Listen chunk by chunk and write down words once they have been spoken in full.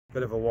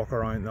Bit of a walk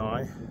around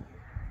now.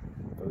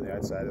 Go to the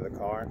outside of the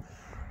car.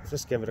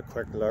 Just give it a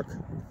quick look.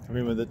 I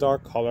mean, with the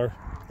dark colour,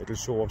 it'll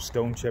show up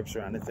stone chips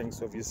or anything.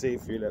 So if you see a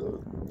few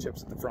little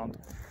chips at the front,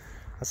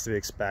 that's to be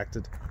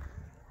expected.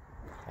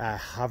 I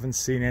haven't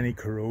seen any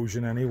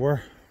corrosion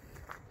anywhere.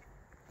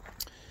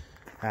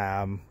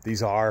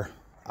 These are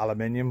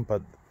aluminium,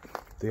 but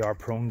they are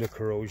prone to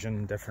corrosion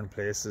in different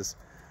places,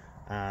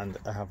 and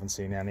I haven't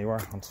seen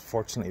anywhere.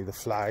 Unfortunately, the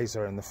flies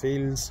are in the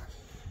fields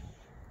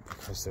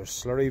because there's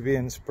slurry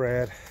being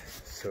spread.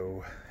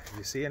 So if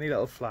you see any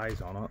little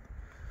flies on it,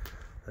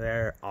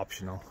 they're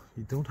optional.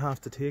 You don't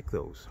have to take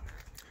those.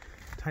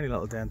 Tiny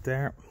little dent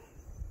there,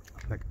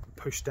 like a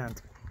push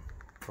dent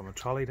from a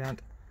trolley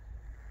dent.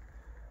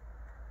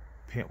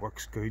 Paint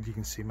works good. You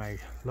can see my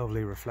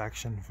lovely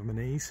reflection from my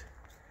knees.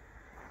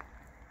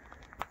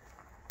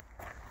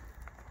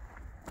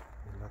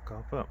 Look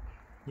up it.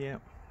 Yeah,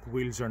 the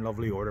wheels are in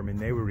lovely order. I mean,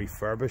 they were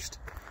refurbished.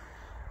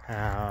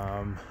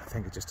 I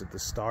think it just at the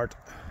start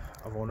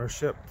of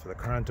ownership for the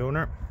current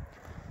owner.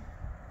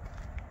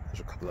 There's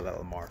a couple of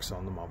little marks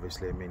on them,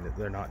 obviously. I mean,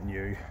 they're not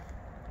new.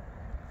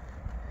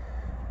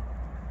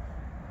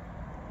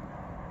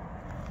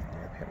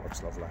 Yeah, paint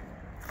works lovely.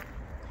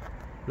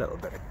 Little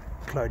bit of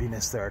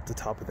cloudiness there at the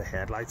top of the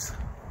headlights,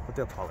 but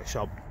they'll polish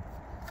up.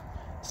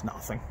 It's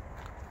nothing.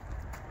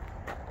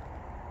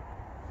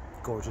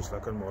 Gorgeous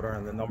looking motor,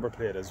 and the number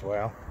plate as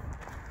well.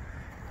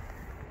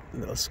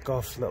 Little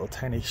scuff, little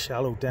tiny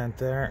shallow dent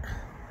there.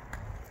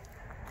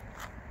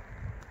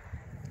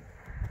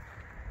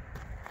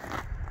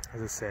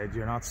 As I said,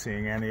 you're not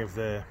seeing any of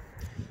the,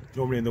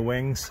 normally in the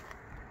wings,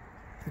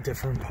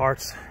 different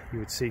parts, you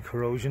would see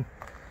corrosion.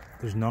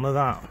 There's none of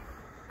that.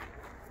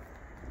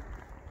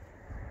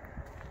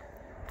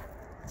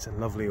 It's a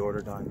lovely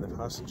order down the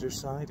passenger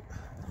side.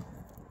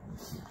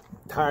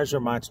 Tires are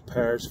matched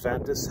pairs,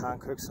 Ventus,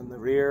 Hancocks in the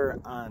rear,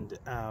 and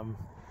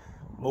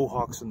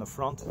Mohawks in the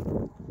front.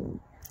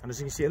 And as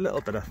you can see, a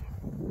little bit of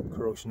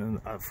corrosion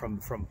in,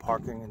 from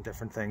parking and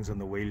different things on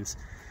the wheels.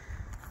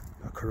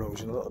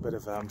 Corrosion, a little bit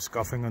of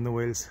scuffing on the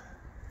wheels.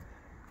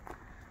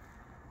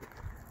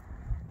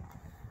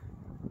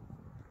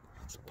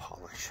 It's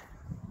polish.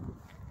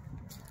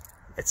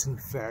 It's in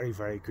very,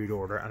 very good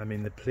order, and I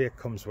mean the plate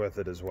comes with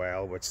it as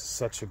well, which is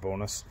such a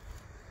bonus,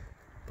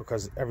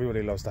 because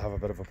everybody loves to have a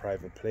bit of a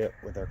private plate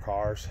with their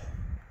cars.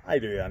 I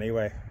do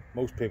anyway,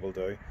 most people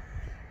do.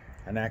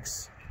 An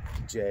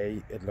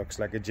XJ, it looks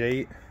like a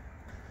G.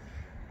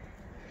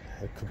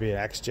 It could be an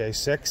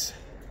XJ6.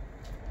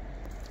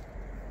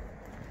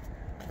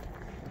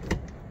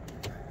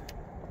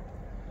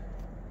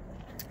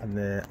 And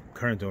the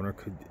current owner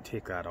could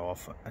take that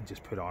off and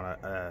just put on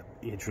a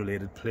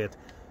age-related plate,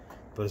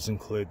 but it's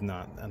including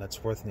that, and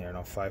it's worth near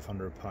enough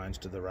 £500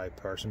 to the right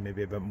person,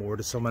 maybe a bit more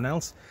to someone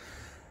else.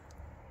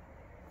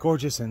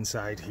 Gorgeous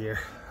inside here.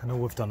 I know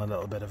we've done a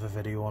little bit of a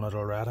video on it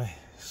already,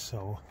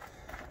 so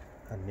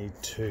I need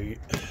to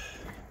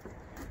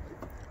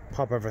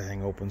pop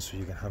everything open so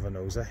you can have a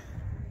nosy.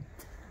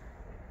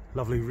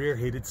 Lovely rear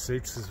heated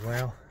seats as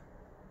well.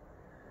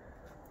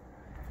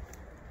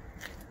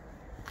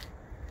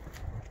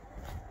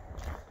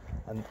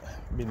 And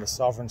I mean, the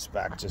Sovereign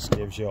spec just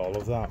gives you all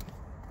of that.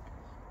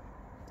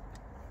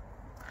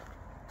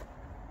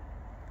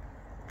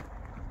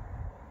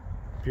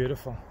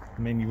 Beautiful. I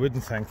mean, you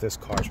wouldn't think this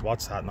car's,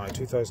 what's that now,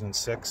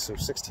 2006, so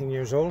 16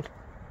 years old.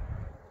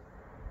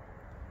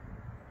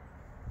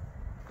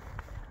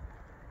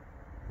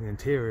 The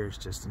interior is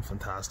just in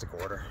fantastic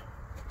order.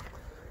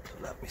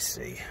 Let me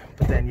see.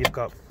 But then you've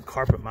got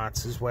carpet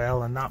mats as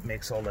well, and that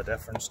makes all the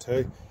difference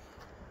too.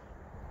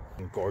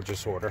 In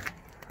gorgeous order.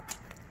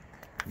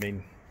 I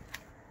mean,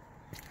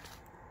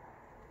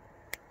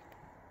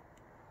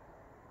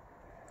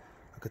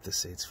 look at the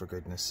seats, for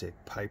goodness sake,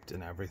 piped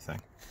and everything.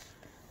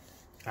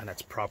 And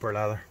it's proper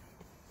leather.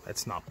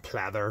 It's not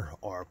pleather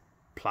or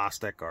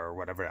plastic or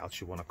whatever else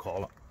you want to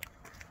call it.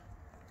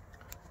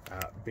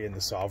 Being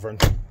the Sovereign,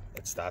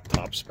 it's that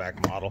top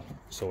spec model,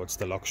 so it's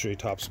the luxury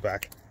top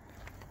spec.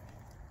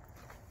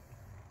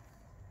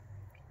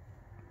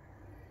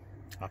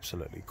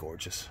 Absolutely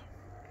gorgeous.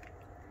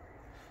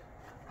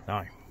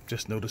 Now,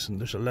 just noticing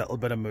there's a little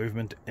bit of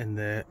movement in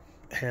the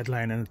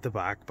headline and at the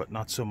back, but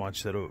not so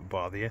much that it would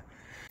bother you.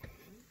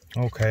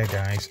 Okay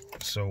guys,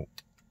 so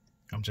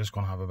I'm just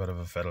going to have a bit of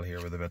a fiddle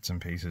here with the bits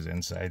and pieces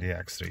inside the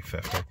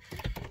X350.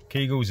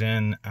 Key goes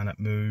in and it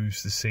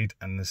moves the seat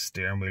and the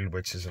steering wheel,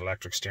 which is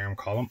electric steering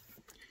column,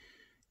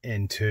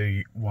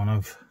 into one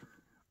of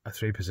a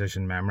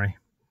 3-position memory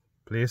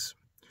place,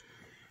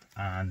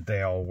 and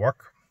they all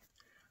work.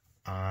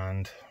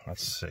 And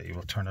let's see,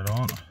 we'll turn it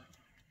on.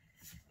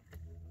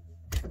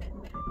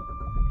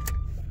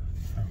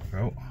 There we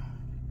go.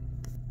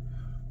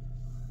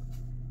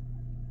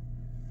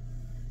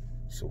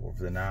 So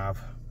over the nav,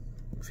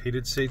 with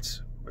heated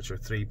seats, which are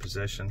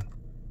 3-position,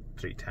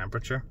 3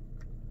 temperature.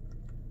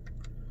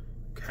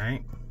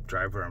 Okay,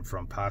 driver and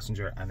front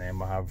passenger, and then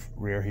we'll have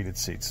rear heated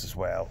seats as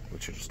well,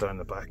 which are just down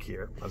the back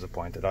here, as I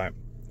pointed out.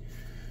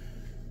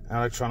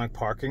 Electronic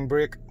parking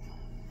brake,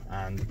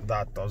 and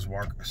that does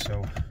work.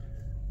 So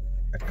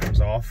it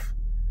comes off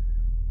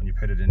when you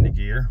put it into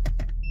gear,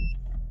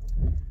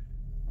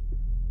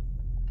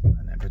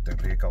 and then put the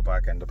vehicle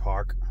back into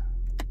park,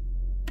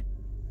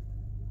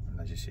 and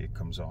as you see it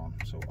comes on.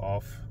 So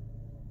off,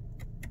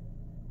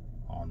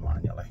 on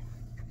manually.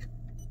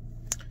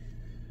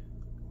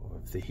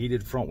 With the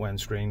heated front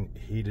windscreen,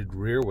 heated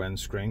rear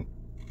windscreen,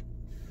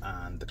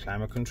 and the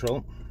climate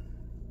control,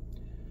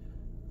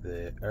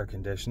 the air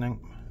conditioning.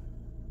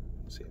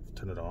 Let's see,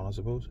 turn it on, I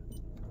suppose.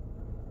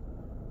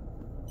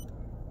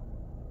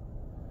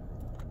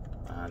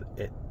 And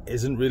it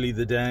isn't really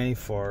the day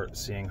for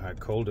seeing how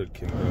cold it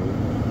can go.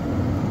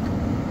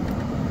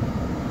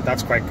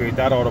 That's quite good.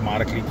 That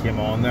automatically came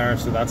on there,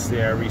 so that's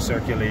the air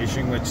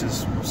recirculation, which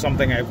is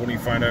something I've only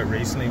found out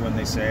recently when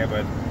they say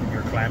about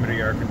your climate or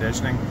your air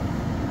conditioning.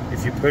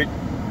 If you put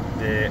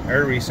the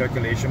air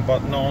recirculation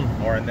button on,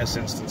 or in this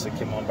instance it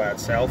came on by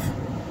itself,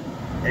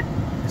 it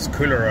is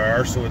cooler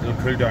air, so it'll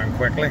cool down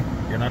quickly.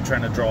 You're not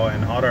trying to draw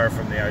in hot air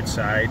from the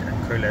outside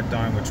and cool it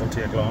down, which will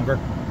take longer.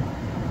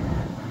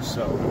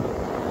 So,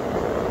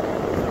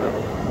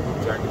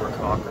 Jaguar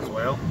clock as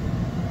well.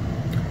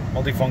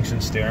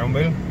 Multifunction steering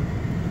wheel.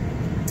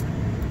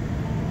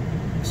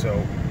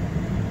 So,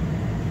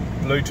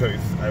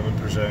 Bluetooth, I would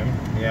presume,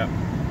 yeah.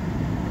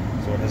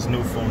 So it has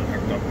no phone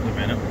hooked up at the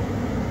minute.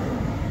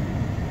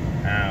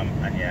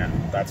 And yeah,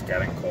 that's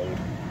getting cold.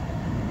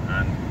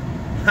 And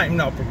I'm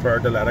not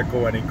prepared to let it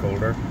go any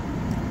colder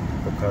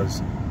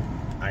because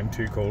I'm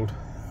too cold.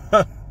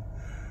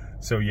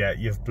 So yeah,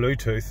 you have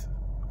Bluetooth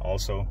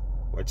also,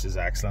 which is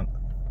excellent.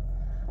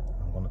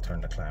 I'm going to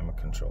turn the climate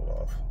control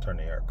off, turn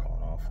the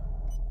aircon off.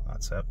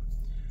 That's it.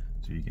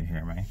 So you can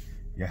hear me.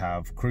 You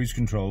have cruise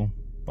control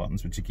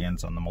buttons, which again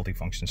is on the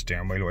multifunction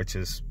steering wheel, which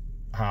is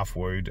half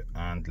wood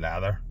and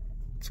leather.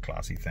 It's a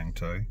classy thing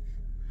too.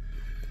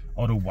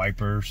 Auto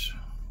wipers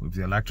with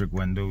the electric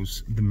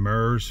windows. The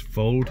mirrors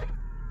fold.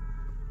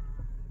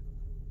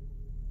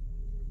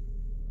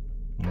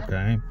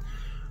 Okay,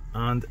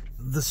 and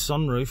the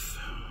sunroof,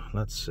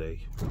 let's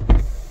see.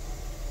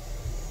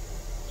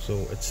 So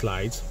it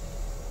slides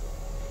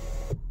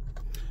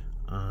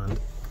and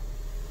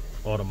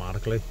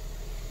automatically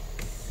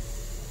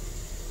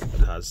it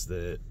has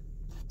the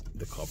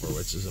cover,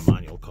 which is a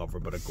manual cover,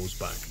 but it goes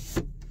back,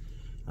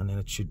 and then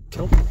it should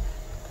tilt.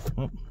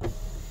 Oh.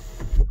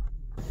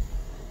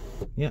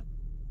 Yeah,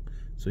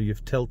 so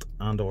you've tilt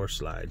and or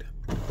slide,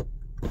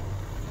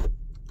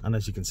 and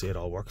as you can see it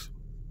all works,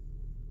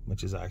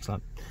 which is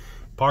excellent.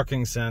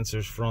 Parking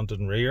sensors front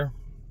and rear,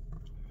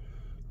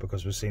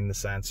 because we've seen the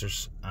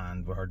sensors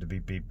and we heard the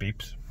beep beep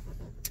beeps.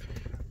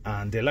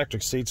 And the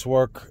electric seats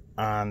work,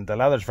 and the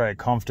leather's very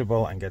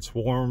comfortable and gets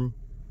warm.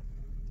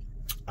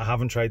 I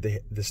haven't tried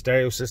the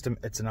stereo system.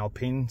 It's an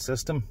Alpine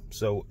system,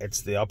 so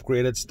it's the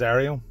upgraded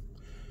stereo.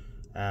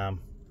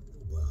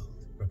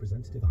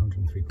 Representative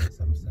 103.7%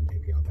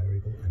 APR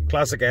variable.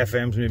 Classic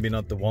FM's maybe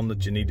not the one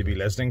that you need to be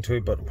listening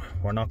to, but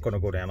we're not going to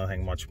go to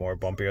anything much more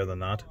bumpier than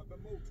that.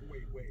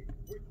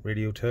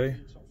 Radio 2.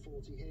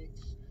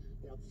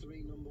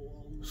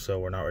 So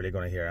we're not really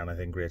going to hear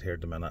anything great here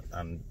at the minute,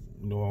 and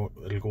no,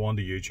 it'll go on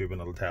to YouTube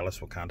and it'll tell us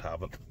we can't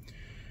have it.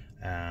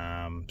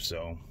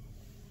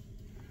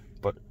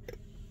 But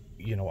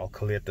you know, I'll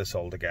collate this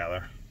all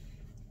together.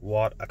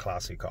 What a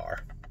classy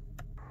car.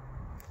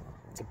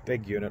 It's a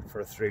big unit for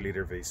a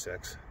 3-litre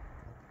V6.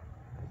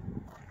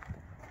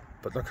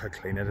 But look how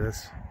clean it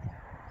is.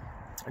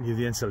 And you have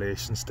the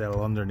insulation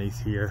still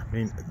underneath here. I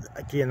mean,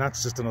 again,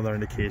 that's just another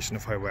indication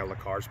of how well the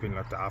car's been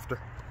looked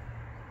after.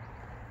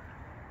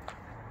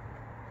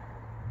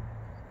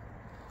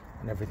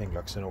 And everything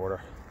looks in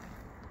order.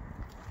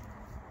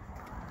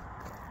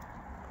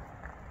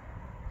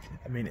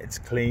 I mean, it's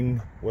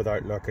clean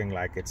without looking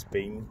like it's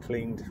been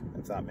cleaned,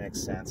 if that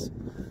makes sense.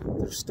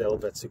 There's still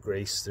bits of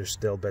grease, there's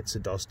still bits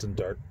of dust and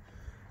dirt.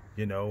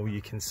 You know,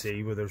 you can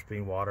see where there's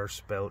been water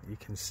spilt, you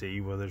can see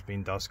where there's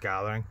been dust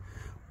gathering.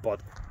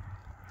 But,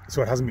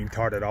 so it hasn't been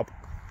tarted up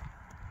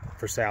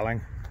for selling.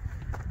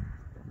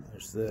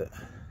 There's the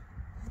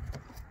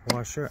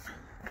washer.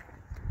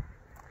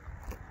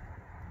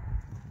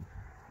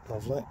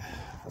 Lovely.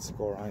 Let's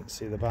go around and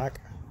see the back.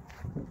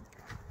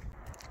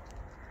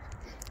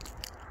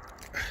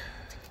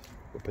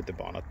 We'll put the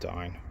bonnet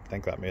down. I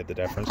think that made the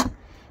difference.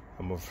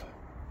 And we've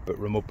put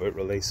remote boot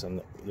release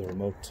on the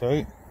remote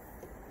too.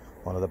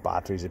 One of the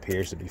batteries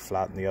appears to be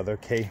flat in the other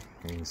key.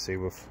 You can see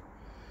with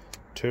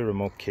 2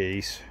 remote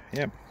keys.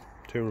 Yep,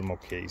 2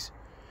 remote keys.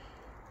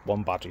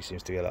 One battery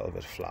seems to be a little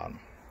bit flat.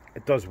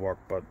 It does work,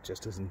 but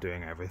just isn't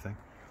doing everything.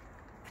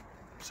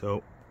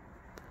 So,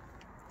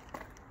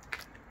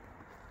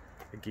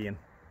 again,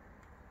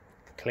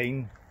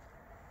 clean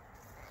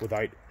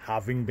without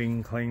having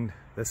been cleaned.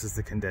 This is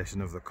the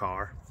condition of the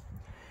car.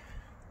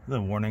 The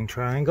warning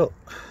triangle,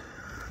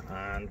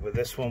 and with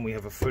this one we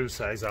have a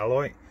full-size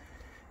alloy,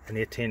 an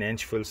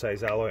 18-inch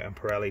full-size alloy and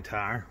Pirelli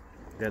tire.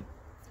 That,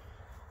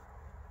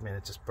 I mean,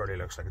 it just barely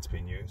looks like it's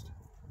been used.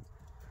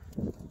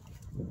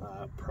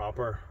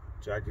 Proper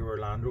Jaguar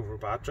Land Rover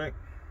battery,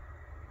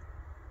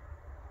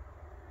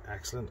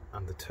 excellent,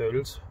 and the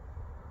tools.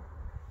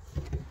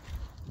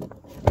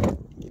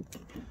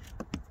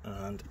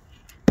 And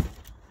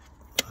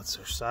that's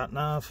our sat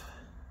nav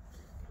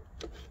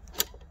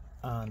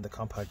and the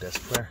compact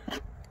disc player.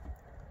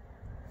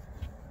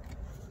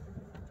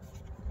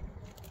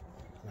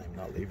 I'm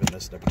not leaving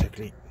this in a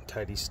particularly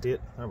tidy state.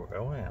 There we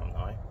go, I am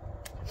now.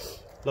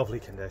 Lovely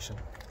condition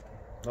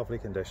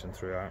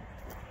throughout.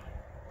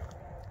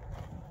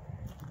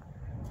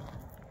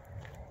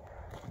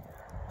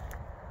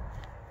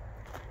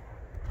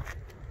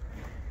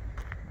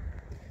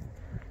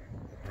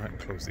 Right,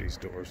 close these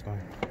doors now.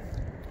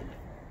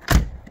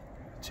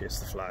 Chase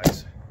the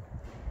flies.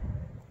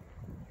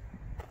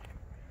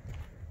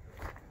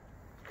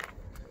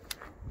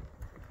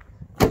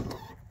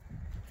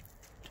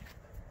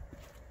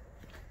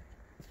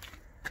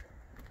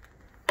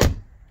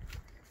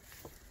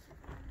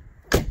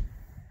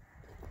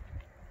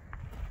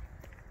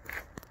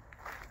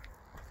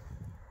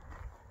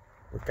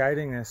 We're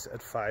guiding this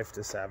at 5,000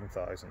 to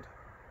 7,000.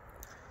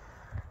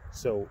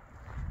 So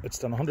it's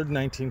done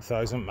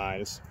 119,000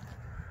 miles.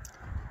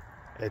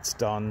 It's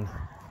done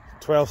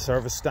 12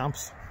 service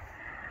stamps.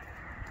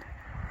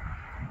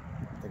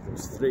 I think there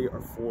was 3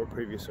 or 4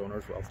 previous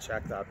owners. Well, I'll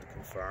check that to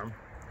confirm.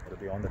 It'll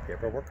be on the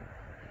paperwork.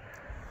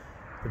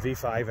 The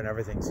V5 and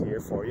everything's here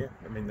for you.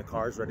 I mean, the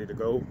car's ready to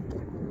go.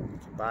 You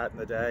can buy it in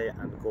the day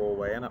and go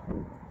away in it.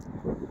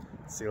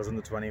 It sails on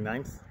the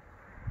 29th.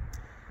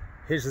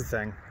 Here's the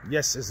thing.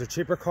 Yes, is there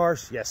cheaper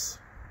cars? Yes,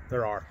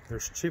 there are.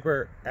 There's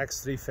cheaper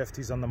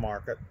X350s on the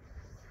market.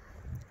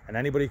 And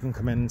anybody can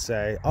come in and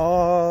say,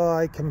 oh,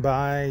 I can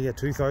buy a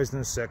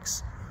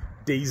 2006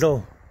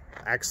 diesel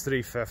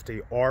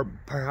X350, or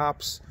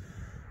perhaps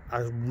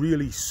a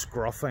really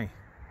scruffy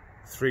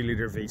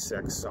 3-litre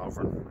V6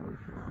 Sovereign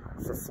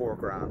for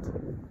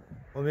 $4,000.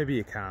 Well, maybe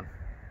you can.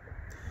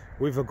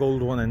 We've a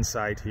gold one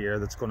inside here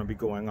that's going to be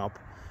going up,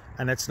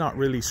 and it's not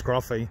really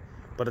scruffy,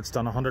 but it's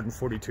done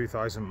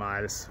 142,000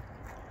 miles,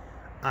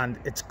 and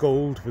it's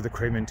gold with a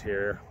cream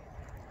interior.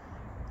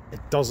 It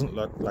doesn't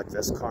look like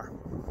this car.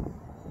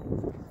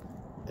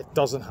 It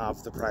doesn't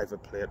have the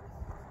private plate.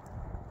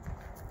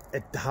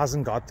 It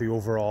hasn't got the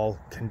overall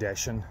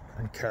condition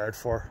and cared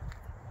for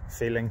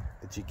feeling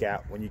that you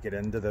get when you get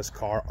into this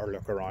car or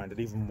look around it.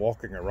 Even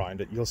walking around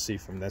it, you'll see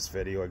from this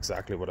video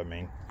exactly what I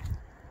mean.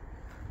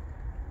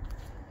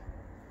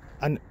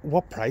 And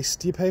what price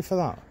do you pay for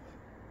that?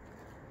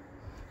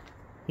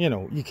 You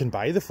know, you can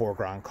buy the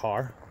 $4,000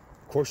 car.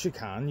 Of course you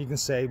can. You can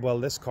say, well,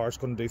 this car's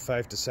going to do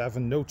 5 to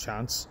 7, no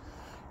chance.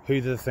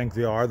 Who do they think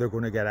they are? They're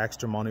going to get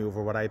extra money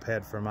over what I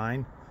paid for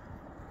mine.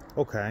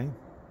 Okay.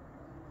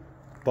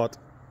 But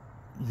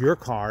your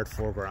car at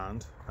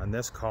 $4,000 and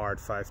this car at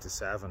 5 to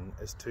 7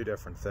 is 2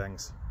 different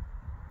things.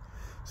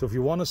 So if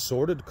you want a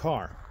sorted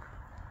car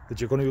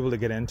that you're going to be able to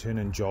get into and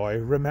enjoy,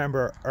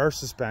 remember, air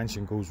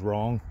suspension goes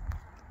wrong.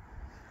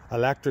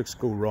 Electrics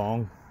go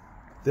wrong.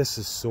 This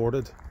is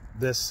sorted.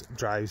 This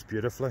drives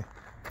beautifully.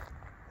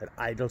 It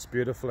idles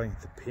beautifully.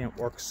 The paint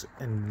works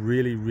in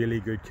really, really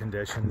good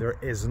condition. There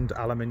isn't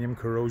aluminium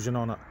corrosion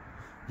on it.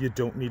 You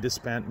don't need to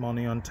spend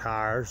money on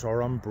tires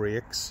or on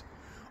brakes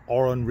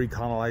or on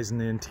recanalizing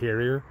the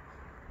interior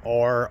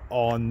or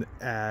on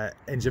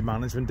engine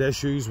management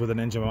issues with an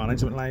engine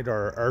management light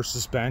or air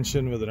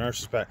suspension with an air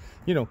suspension.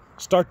 You know,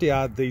 start to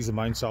add these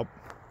amounts up,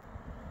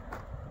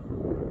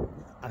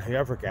 and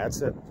whoever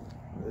gets it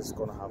is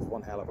going to have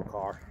one hell of a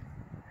car.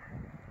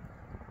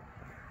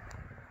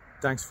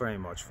 Thanks very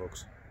much,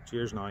 folks.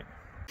 Cheers now.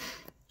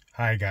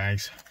 Hi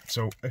guys,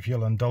 so if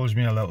you'll indulge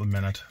me a little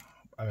minute,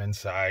 I'm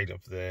inside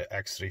of the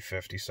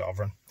X350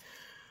 Sovereign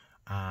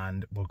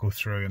and we'll go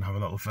through and have a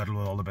little fiddle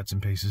with all the bits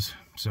and pieces.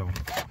 So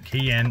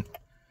key in,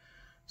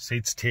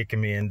 seat's taking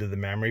me into the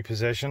memory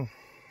position,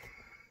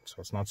 so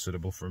it's not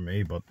suitable for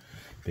me, but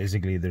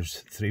basically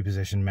there's 3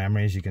 position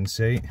memory, as you can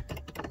see,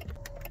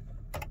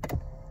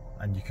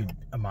 and you could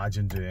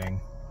imagine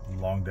doing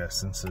long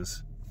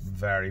distances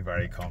very,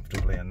 very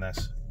comfortably in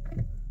this.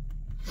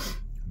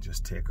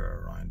 Just take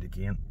her around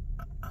again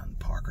and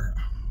park her,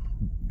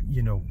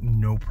 you know,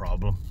 no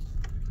problem.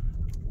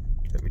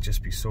 It would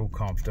just be so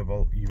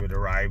comfortable. You would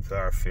arrive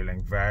there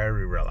feeling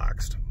very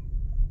relaxed.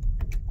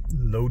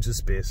 Loads of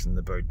space in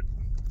the boot.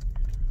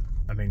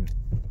 I mean,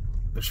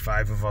 there's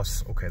 5 of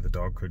us. Okay, the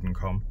dog couldn't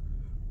come,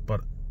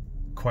 but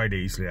quite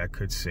easily I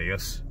could see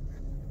us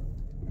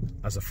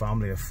as a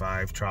family of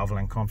 5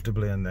 traveling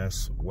comfortably in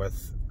this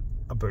with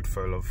a boot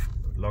full of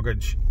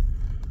luggage,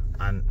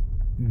 and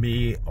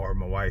me or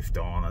my wife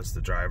Dawn as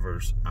the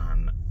drivers,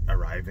 and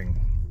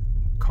arriving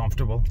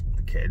comfortable.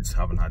 The kids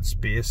haven't had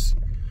space,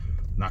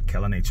 not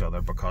killing each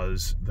other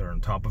because they're on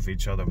top of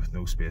each other with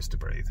no space to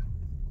breathe.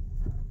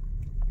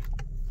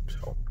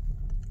 So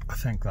I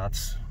think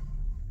that's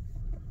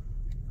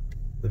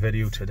the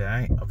video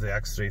today of the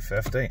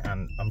X350,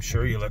 and I'm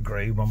sure you'll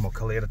agree when we'll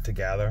collate it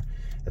together,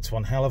 it's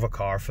one hell of a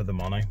car for the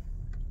money.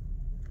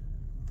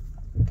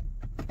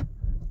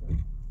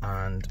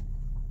 And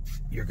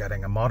you're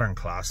getting a modern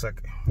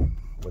classic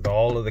with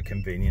all of the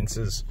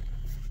conveniences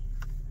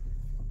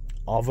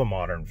of a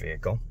modern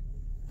vehicle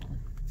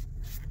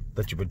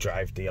that you would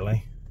drive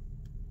daily,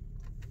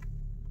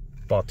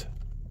 but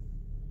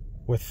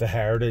with the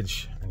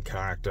heritage and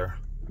character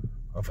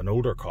of an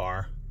older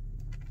car.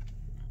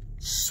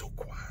 So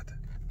quiet.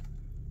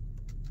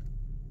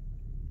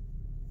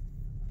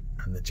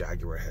 And the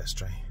Jaguar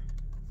history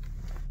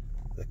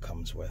that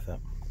comes with it.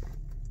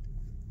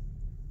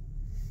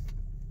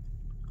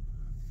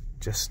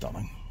 Just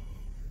stunning.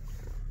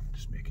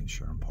 Just making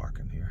sure I'm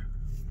parking here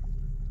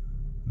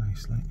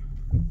nicely.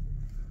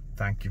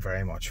 Thank you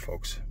very much,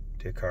 folks.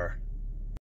 Take care.